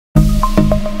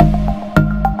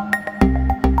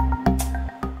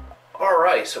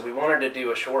Hi, so we wanted to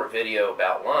do a short video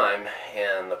about Lyme,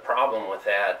 and the problem with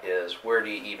that is, where do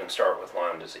you even start with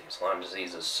Lyme disease? Lyme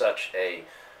disease is such a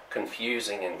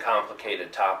confusing and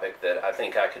complicated topic that I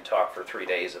think I could talk for 3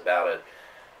 days about it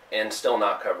and still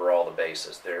not cover all the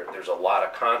bases. There's a lot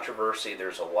of controversy.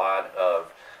 There's a lot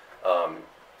of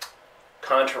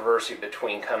controversy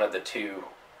between kind of the two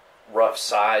rough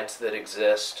sides that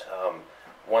exist.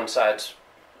 One side's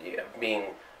being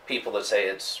people that say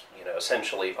it's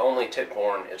essentially only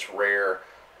tick-borne, it's rare,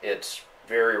 it's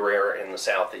very rare in the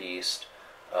southeast,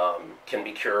 can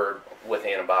be cured with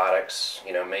antibiotics,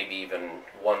 maybe even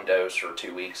 1 dose or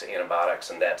 2 weeks of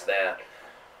antibiotics, and that's that.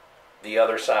 The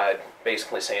other side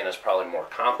basically saying it's probably more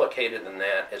complicated than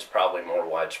that. It's probably more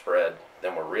widespread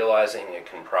than we're realizing. It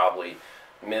can probably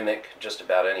mimic just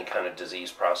about any kind of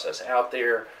disease process out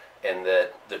there, and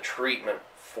that the treatment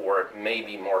for it may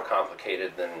be more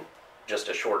complicated than just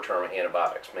a short-term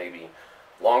antibiotics, maybe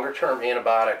longer-term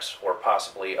antibiotics, or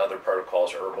possibly other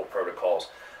protocols, herbal protocols.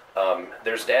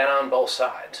 There's data on both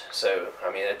sides, so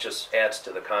I mean it just adds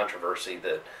to the controversy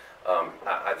that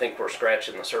I think we're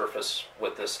scratching the surface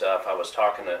with this stuff. I was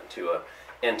talking to an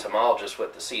entomologist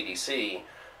with the CDC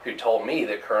who told me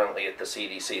that currently at the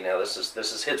CDC, now this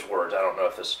is his words, I don't know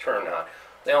if this is true or not,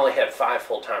 they only had 5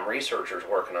 full-time researchers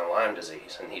working on Lyme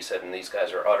disease, and he said, and these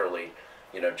guys are utterly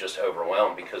just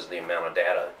overwhelmed because of the amount of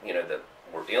data, that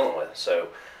we're dealing with. So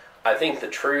I think the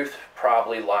truth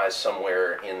probably lies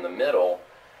somewhere in the middle,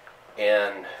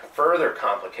 and further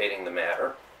complicating the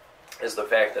matter is the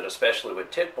fact that, especially with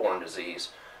tick-borne disease,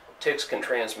 ticks can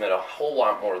transmit a whole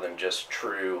lot more than just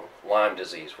true Lyme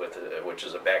disease, which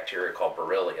is a bacteria called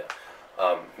Borrelia.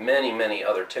 Many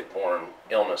other tick-borne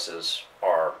illnesses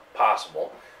are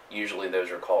possible. Usually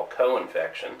those are called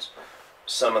co-infections.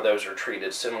 Some of those are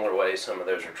treated similar ways, some of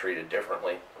those are treated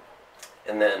differently.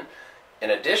 And then,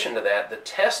 in addition to that, the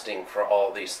testing for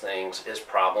all these things is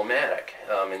problematic,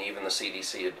 and even the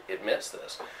CDC admits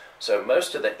this. So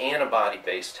most of the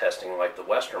antibody-based testing, like the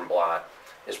Western blot,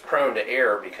 is prone to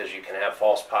error because you can have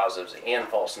false positives and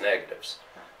false negatives.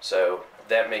 So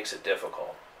that makes it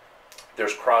difficult.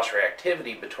 There's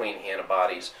cross-reactivity between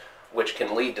antibodies, which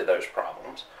can lead to those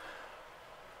problems.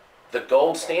 The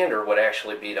gold standard would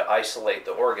actually be to isolate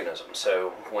the organism.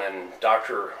 So when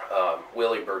Dr.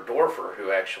 Willy Burgdorfer,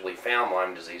 who actually found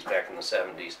Lyme disease back in the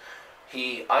 70s,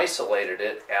 he isolated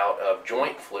it out of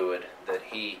joint fluid that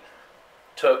he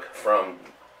took from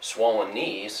swollen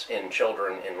knees in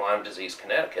children in Lyme disease,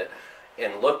 Connecticut,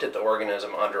 and looked at the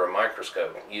organism under a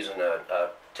microscope using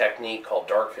a technique called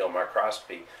dark field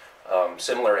microscopy,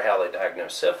 similar to how they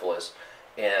diagnose syphilis,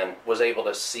 and was able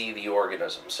to see the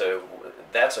organism. So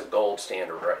that's a gold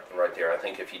standard right there. I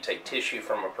think if you take tissue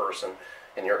from a person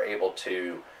and you're able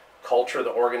to culture the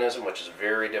organism, which is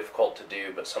very difficult to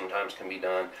do but sometimes can be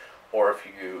done, or if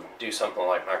you do something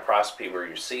like microscopy where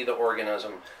you see the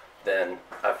organism, then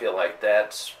I feel like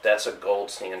that's a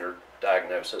gold standard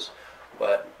diagnosis.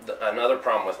 But another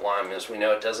problem with Lyme is we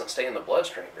know it doesn't stay in the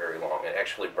bloodstream very long. It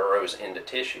actually burrows into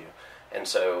tissue. And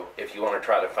so if you want to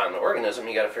try to find the organism,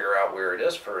 you got to figure out where it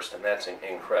is first, and that's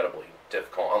incredibly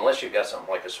difficult, unless you've got something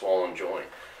like a swollen joint.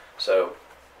 So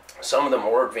some of the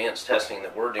more advanced testing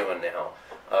that we're doing now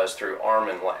is through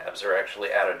Armin Labs. They're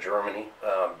actually out of Germany.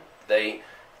 They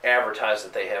advertise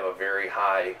that they have a very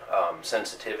high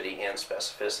sensitivity and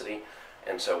specificity,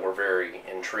 and so we're very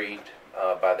intrigued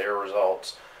by their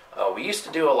results. We used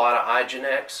to do a lot of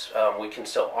IGeneX. We can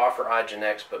still offer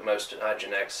IGeneX, but most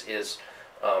IGeneX is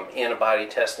antibody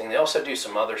testing. They also do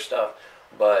some other stuff,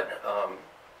 but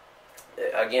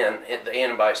again, the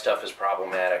antibody stuff is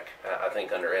problematic, I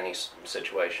think, under any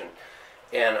situation.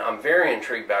 And I'm very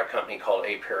intrigued by a company called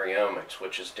Aperiomics,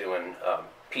 which is doing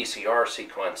PCR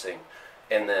sequencing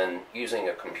and then using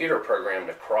a computer program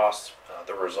to cross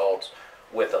the results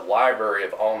with a library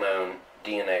of all known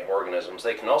DNA organisms.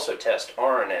 They can also test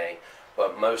RNA,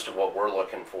 but most of what we're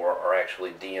looking for are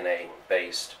actually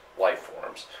DNA-based life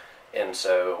forms. And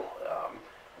so,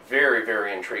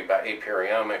 very intrigued by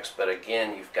Aperiomics. But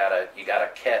again, you got to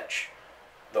catch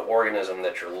the organism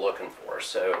that you're looking for.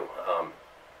 So,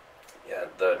 yeah,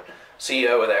 the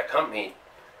CEO of that company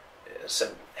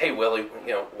said, "Hey, Willie,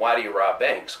 why do you rob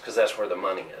banks? Because that's where the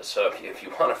money is. So if you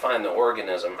want to find the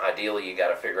organism, ideally you got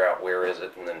to figure out where is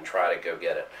it and then try to go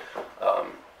get it."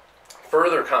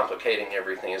 Further complicating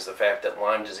everything is the fact that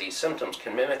Lyme disease symptoms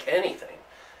can mimic anything,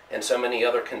 and so many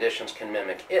other conditions can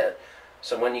mimic it.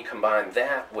 So when you combine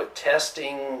that with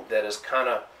testing that is kind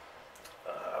of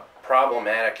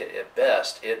problematic at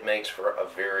best, it makes for a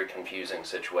very confusing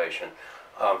situation.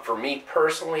 For me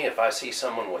personally, if I see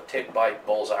someone with tick bite,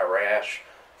 bullseye rash,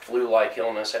 flu-like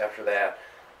illness after that,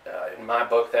 in my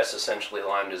book, that's essentially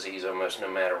Lyme disease almost no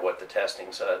matter what the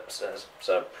testing says.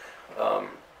 So,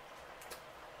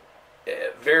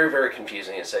 very, very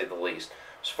confusing to say the least.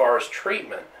 As far as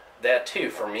treatment, that too,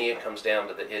 for me, it comes down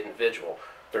to the individual.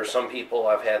 There are some people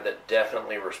I've had that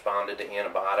definitely responded to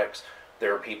antibiotics.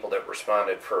 There are people that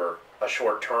responded for a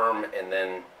short term and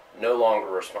then no longer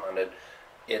responded.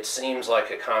 It seems like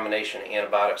a combination of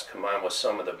antibiotics combined with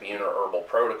some of the Buhner herbal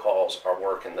protocols are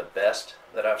working the best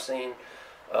that I've seen.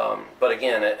 But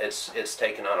again, it's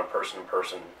taken on a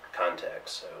person-to-person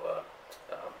context. So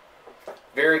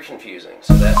very confusing.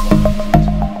 So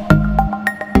that's